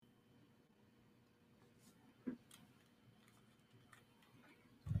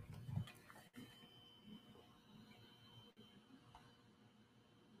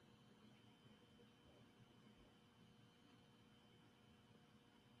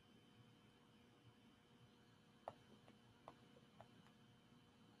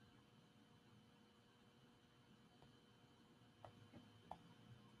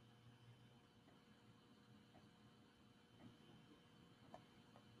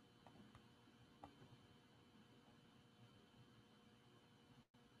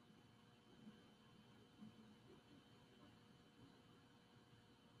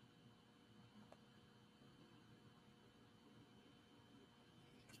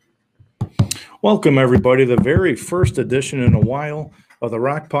Welcome, everybody, to the very first edition in a while of the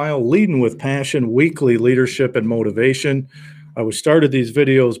Rock Pile Leading with Passion Weekly Leadership and Motivation. I started these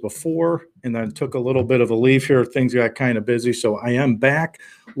videos before and then took a little bit of a leave here. Things got kind of busy, so I am back.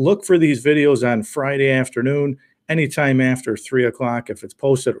 Look for these videos on Friday afternoon, anytime after 3 o'clock. If it's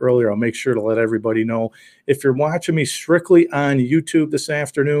posted earlier, I'll make sure to let everybody know. If you're watching me strictly on YouTube this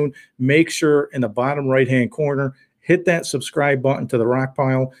afternoon, make sure in the bottom right-hand corner, hit that subscribe button to the Rock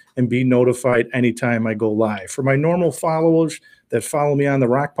Pile and be notified anytime I go live. For my normal followers that follow me on the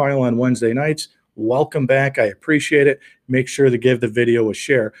Rock Pile on Wednesday nights, welcome back. I appreciate it. Make sure to give the video a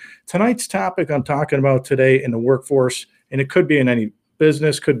share. Tonight's topic I'm talking about today in the workforce, and it could be in any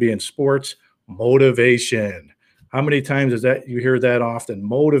business, could be in sports, motivation. How many times is that you hear that often?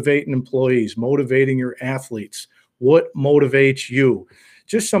 Motivating employees, motivating your athletes. What motivates you?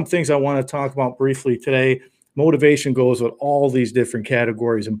 Just some things I want to talk about briefly today. Motivation goes with all these different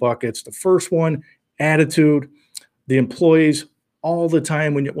categories and buckets. The first one, attitude. The employees, all the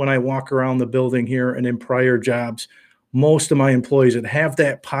time when I walk around the building here and in prior jobs, most of my employees that have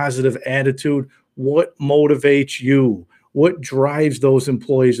that positive attitude, what motivates you? What drives those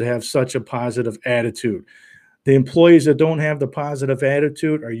employees to have such a positive attitude? The employees that don't have the positive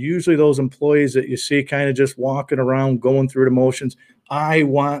attitude are usually those employees that you see kind of just walking around, going through the motions. I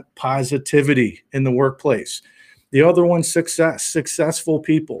want positivity in the workplace. The other one, success. Successful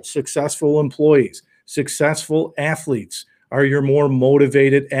people, successful employees, successful athletes are your more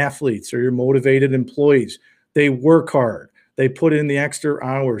motivated athletes or your motivated employees. They work hard. They put in the extra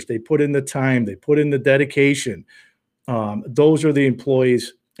hours. They put in the time. They put in the dedication. Those are the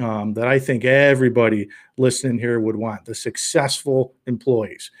employees that I think everybody listening here would want, the successful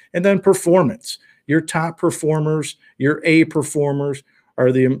employees. And then performance. Your top performers, your A performers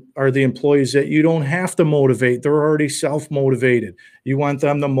are the employees that you don't have to motivate. They're already self-motivated. You want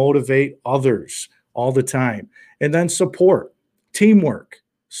them to motivate others all the time. And then support, teamwork.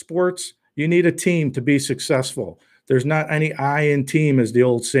 Sports, you need a team to be successful. There's not any I in team, as the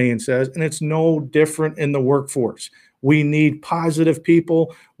old saying says, and it's no different in the workforce. We need positive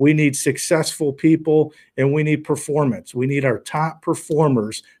people, we need successful people, and we need performance. We need our top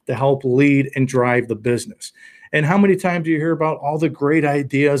performers to help lead and drive the business. And how many times do you hear about all the great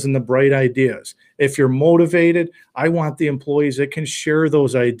ideas and the bright ideas? If you're motivated, I want the employees that can share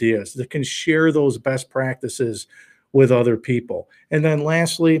those ideas, that can share those best practices with other people. And then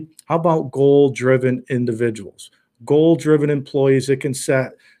lastly, how about goal-driven individuals? Goal-driven employees that can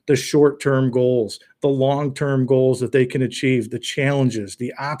set the short-term goals, the long-term goals that they can achieve, the challenges,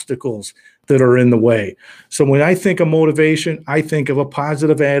 the obstacles that are in the way. So when I think of motivation, I think of a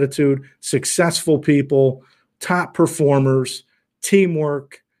positive attitude, successful people, top performers,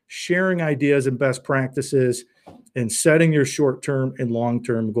 teamwork, sharing ideas and best practices, and setting your short-term and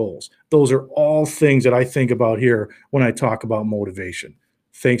long-term goals. Those are all things that I think about here when I talk about motivation.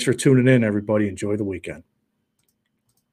 Thanks for tuning in, everybody. Enjoy the weekend.